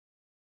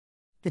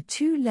The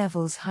two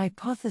levels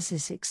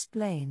hypothesis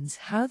explains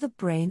how the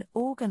brain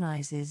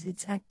organizes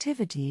its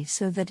activity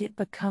so that it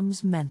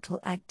becomes mental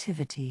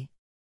activity.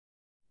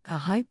 A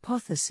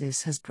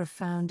hypothesis has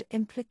profound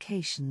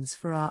implications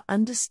for our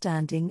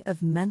understanding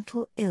of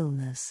mental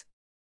illness.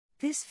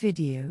 This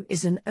video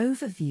is an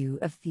overview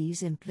of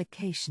these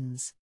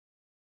implications.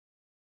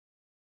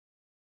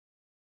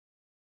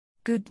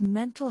 Good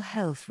mental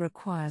health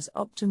requires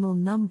optimal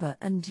number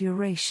and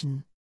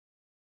duration.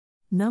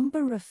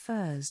 Number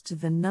refers to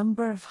the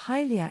number of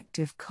highly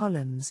active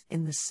columns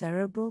in the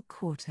cerebral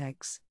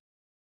cortex,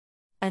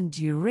 and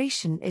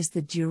duration is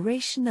the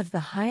duration of the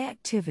high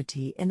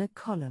activity in a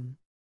column.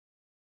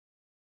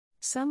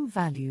 Some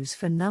values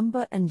for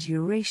number and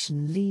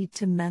duration lead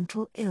to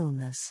mental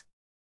illness.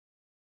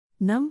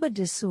 Number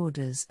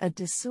disorders are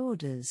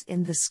disorders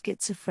in the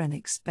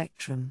schizophrenic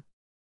spectrum.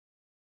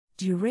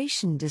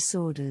 Duration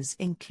disorders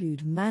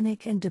include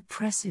manic and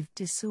depressive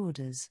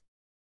disorders.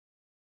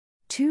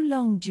 Too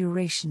long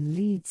duration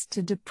leads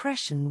to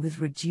depression with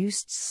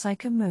reduced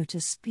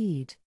psychomotor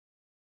speed.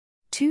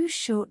 Too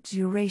short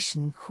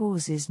duration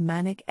causes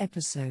manic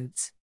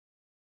episodes.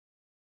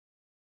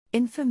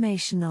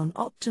 Information on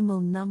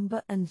optimal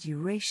number and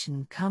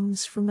duration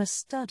comes from a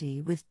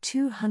study with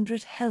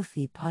 200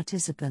 healthy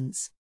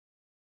participants.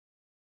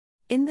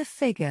 In the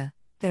figure,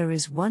 there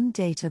is one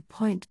data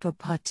point per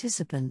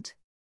participant.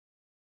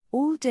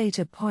 All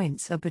data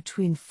points are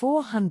between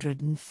 400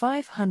 and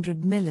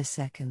 500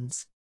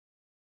 milliseconds.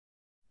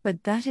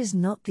 But that is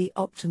not the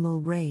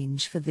optimal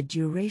range for the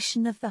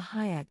duration of the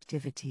high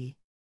activity.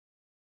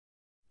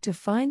 To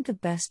find the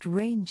best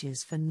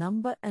ranges for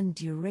number and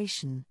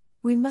duration,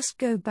 we must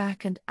go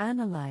back and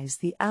analyze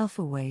the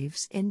alpha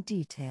waves in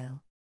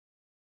detail.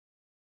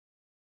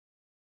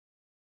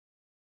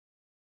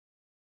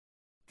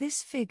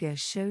 This figure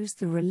shows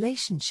the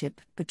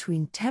relationship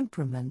between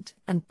temperament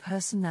and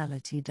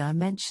personality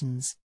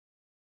dimensions.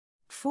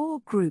 4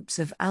 groups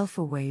of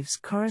alpha waves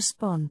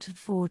correspond to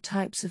 4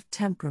 types of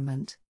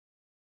temperament.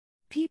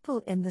 People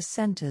in the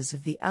centers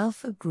of the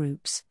alpha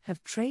groups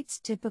have traits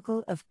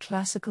typical of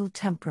classical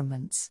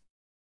temperaments.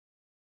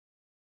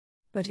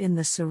 But in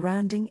the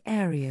surrounding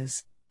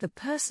areas, the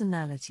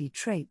personality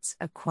traits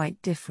are quite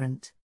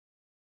different.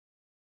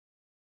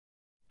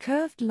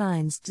 Curved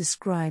lines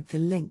describe the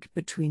link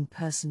between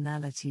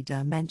personality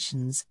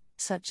dimensions,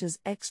 such as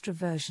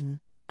extroversion,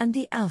 and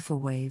the alpha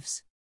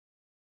waves.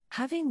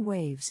 Having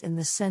waves in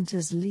the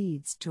centers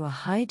leads to a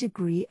high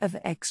degree of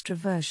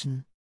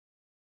extroversion.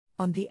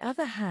 On the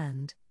other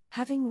hand,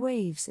 having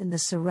waves in the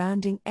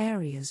surrounding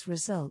areas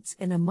results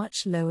in a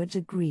much lower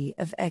degree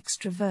of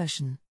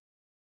extroversion.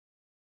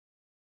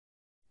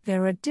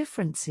 There are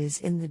differences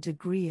in the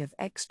degree of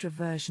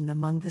extroversion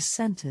among the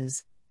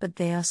centers, but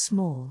they are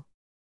small.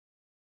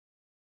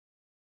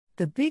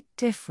 The big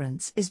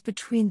difference is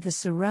between the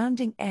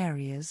surrounding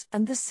areas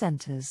and the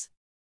centers.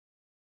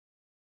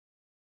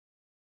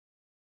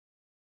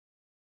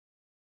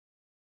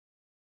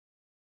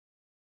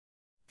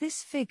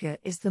 This figure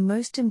is the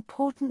most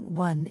important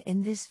one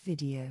in this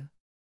video.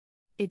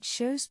 It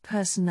shows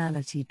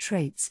personality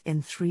traits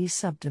in 3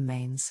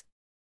 subdomains.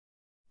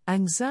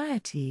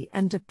 Anxiety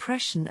and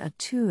depression are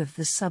 2 of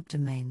the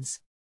subdomains.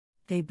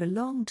 They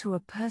belong to a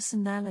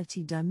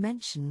personality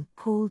dimension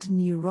called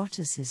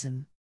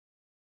neuroticism.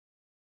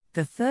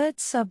 The 3rd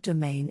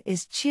subdomain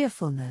is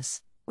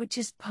cheerfulness, which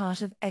is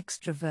part of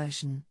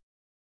extroversion.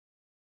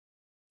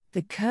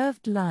 The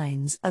curved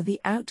lines are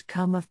the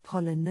outcome of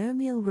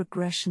polynomial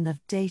regression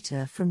of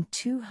data from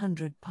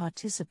 200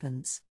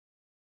 participants.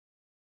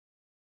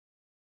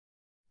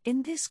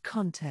 In this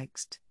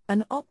context,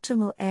 an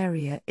optimal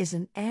area is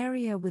an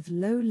area with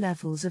low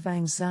levels of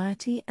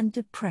anxiety and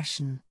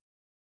depression.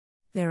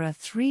 There are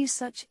 3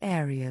 such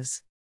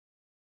areas.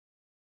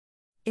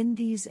 In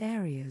these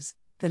areas,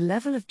 the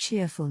level of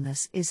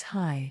cheerfulness is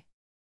high.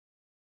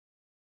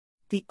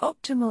 The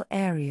optimal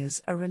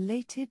areas are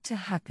related to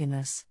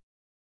happiness.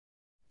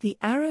 The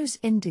arrows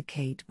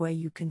indicate where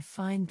you can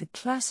find the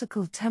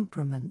classical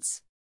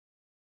temperaments.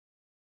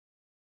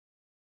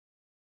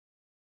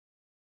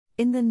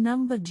 In the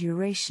number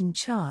duration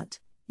chart,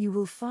 you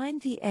will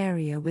find the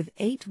area with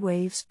 8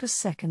 waves per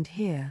second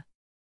here.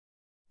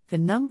 The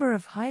number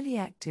of highly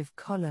active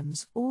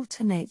columns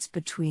alternates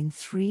between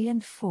 3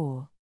 and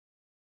 4.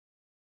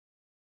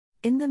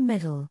 In the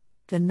middle,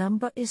 the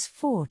number is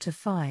 4 to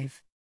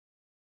 5.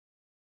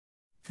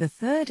 The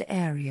 3rd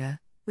area,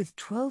 with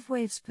 12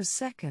 waves per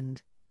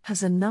second,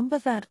 has a number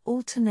that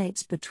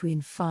alternates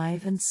between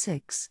 5 and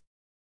 6.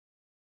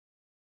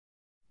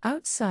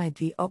 Outside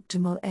the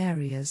optimal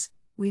areas,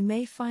 we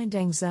may find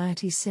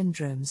anxiety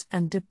syndromes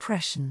and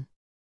depression.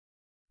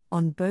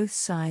 On both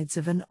sides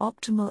of an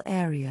optimal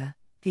area,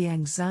 the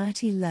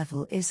anxiety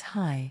level is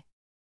high.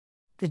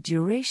 The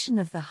duration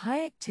of the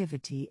high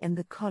activity in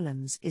the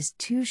columns is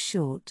too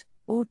short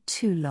or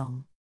too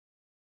long.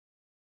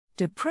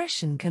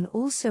 Depression can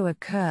also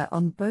occur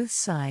on both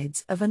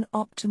sides of an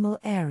optimal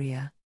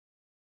area.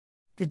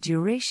 The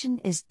duration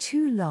is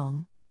too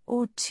long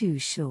or too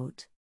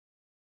short.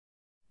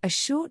 A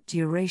short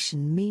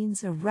duration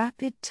means a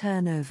rapid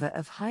turnover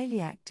of highly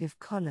active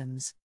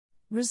columns,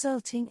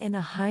 resulting in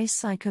a high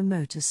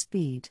psychomotor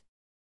speed.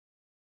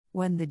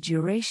 When the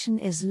duration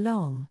is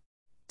long,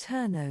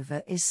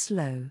 turnover is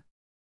slow.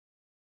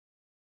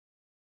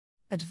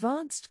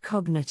 Advanced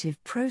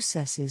cognitive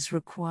processes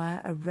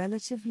require a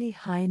relatively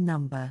high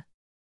number.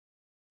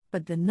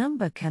 But the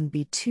number can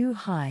be too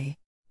high,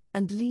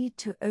 and lead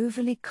to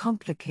overly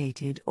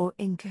complicated or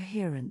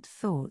incoherent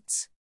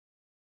thoughts.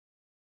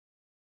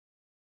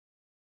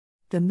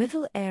 The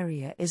middle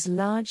area is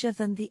larger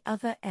than the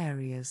other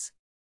areas.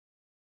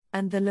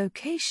 And the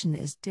location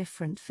is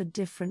different for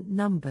different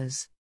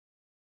numbers.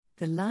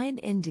 The line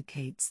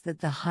indicates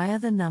that the higher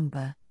the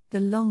number, the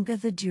longer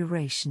the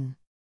duration.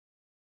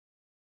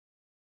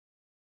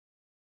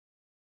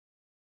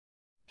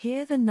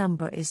 Here the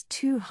number is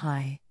too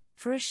high,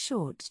 for a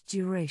short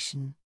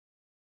duration.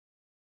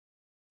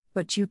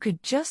 But you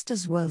could just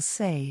as well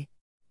say,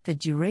 the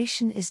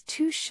duration is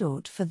too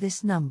short for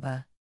this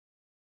number.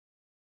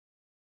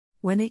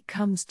 When it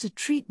comes to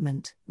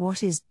treatment,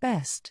 what is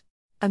best?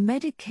 A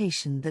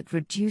medication that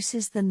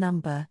reduces the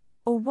number,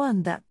 or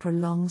one that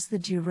prolongs the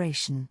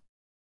duration.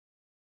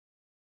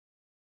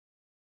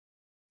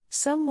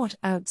 Somewhat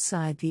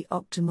outside the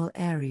optimal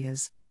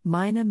areas,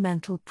 minor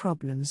mental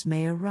problems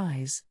may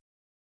arise.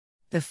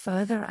 The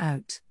further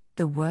out,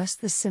 the worse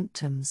the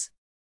symptoms.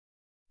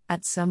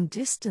 At some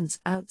distance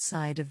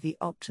outside of the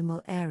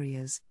optimal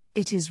areas,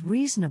 it is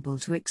reasonable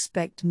to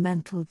expect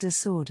mental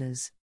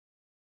disorders.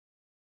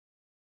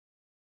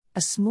 A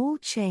small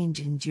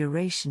change in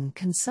duration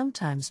can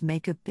sometimes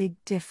make a big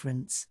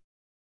difference.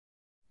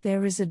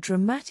 There is a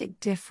dramatic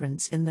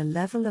difference in the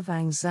level of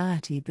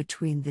anxiety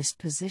between this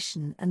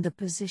position and the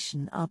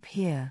position up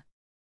here.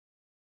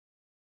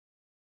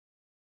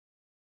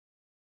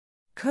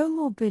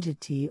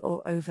 Comorbidity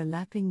or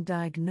overlapping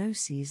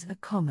diagnoses are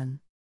common.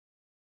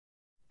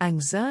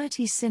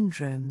 Anxiety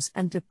syndromes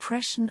and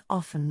depression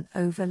often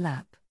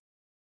overlap.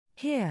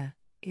 Here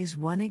is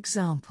one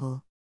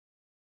example.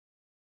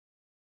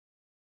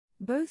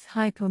 Both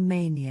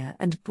hypomania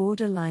and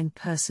borderline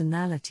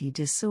personality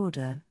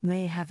disorder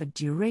may have a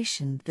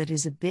duration that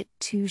is a bit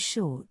too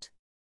short.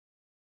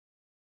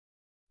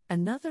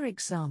 Another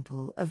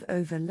example of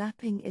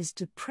overlapping is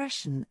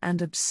depression and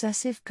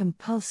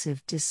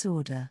obsessive-compulsive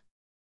disorder.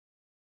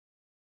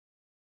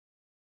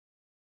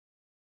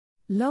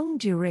 Long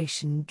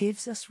duration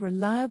gives us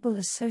reliable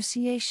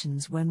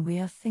associations when we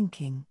are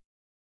thinking.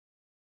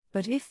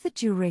 But if the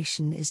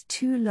duration is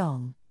too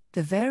long,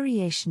 the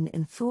variation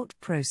in thought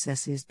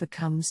processes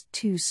becomes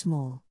too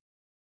small.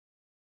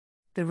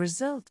 The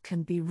result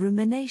can be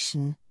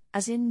rumination,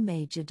 as in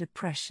major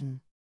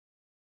depression.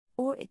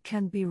 Or it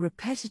can be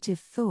repetitive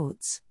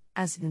thoughts,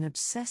 as in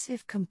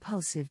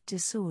obsessive-compulsive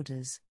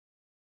disorders.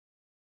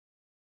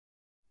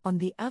 On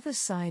the other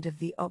side of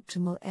the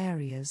optimal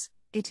areas,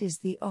 it is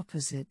the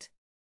opposite.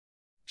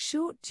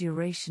 Short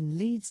duration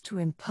leads to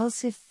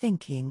impulsive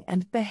thinking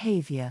and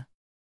behavior.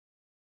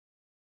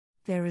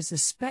 There is a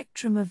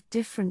spectrum of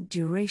different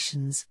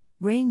durations,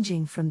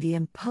 ranging from the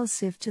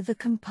impulsive to the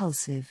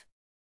compulsive.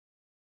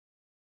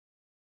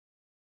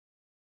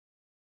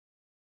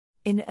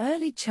 In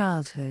early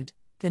childhood,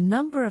 the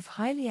number of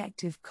highly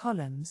active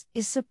columns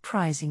is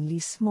surprisingly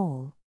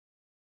small.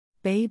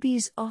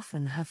 Babies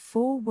often have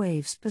 4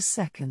 waves per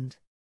second.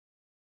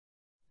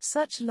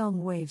 Such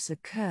long waves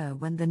occur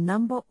when the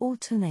number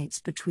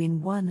alternates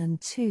between 1 and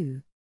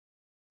 2.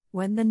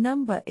 When the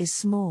number is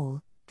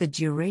small, the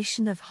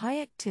duration of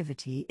high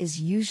activity is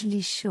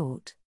usually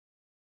short.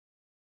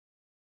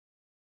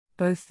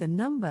 Both the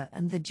number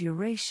and the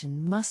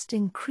duration must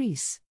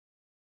increase,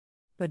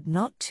 but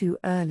not too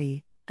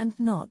early and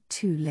not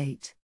too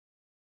late.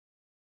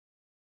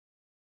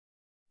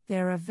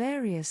 There are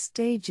various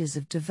stages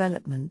of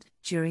development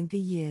during the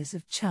years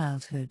of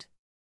childhood.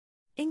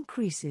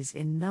 Increases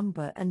in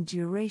number and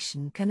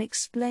duration can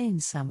explain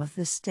some of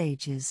the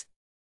stages.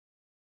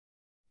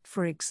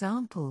 For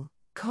example,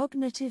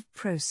 cognitive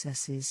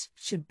processes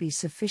should be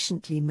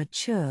sufficiently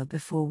mature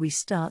before we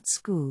start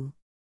school.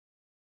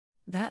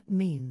 That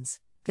means,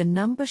 the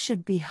number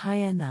should be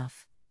high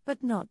enough,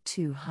 but not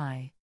too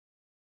high.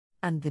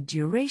 And the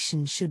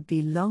duration should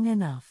be long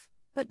enough,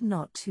 but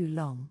not too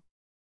long.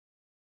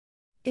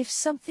 If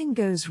something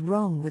goes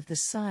wrong with the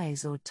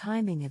size or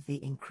timing of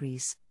the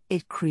increase,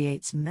 it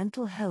creates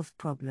mental health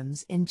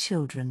problems in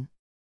children.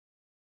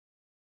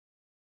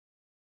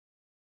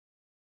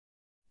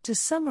 To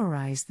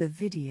summarize the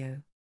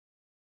video,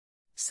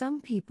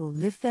 some people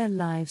live their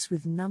lives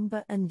with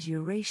number and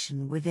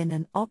duration within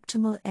an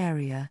optimal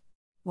area,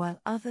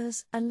 while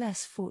others are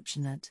less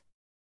fortunate.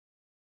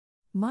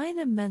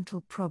 Minor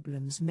mental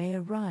problems may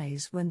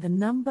arise when the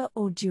number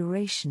or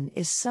duration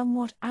is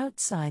somewhat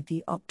outside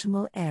the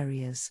optimal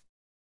areas.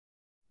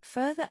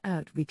 Further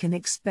out, we can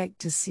expect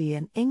to see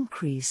an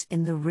increase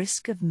in the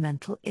risk of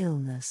mental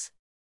illness.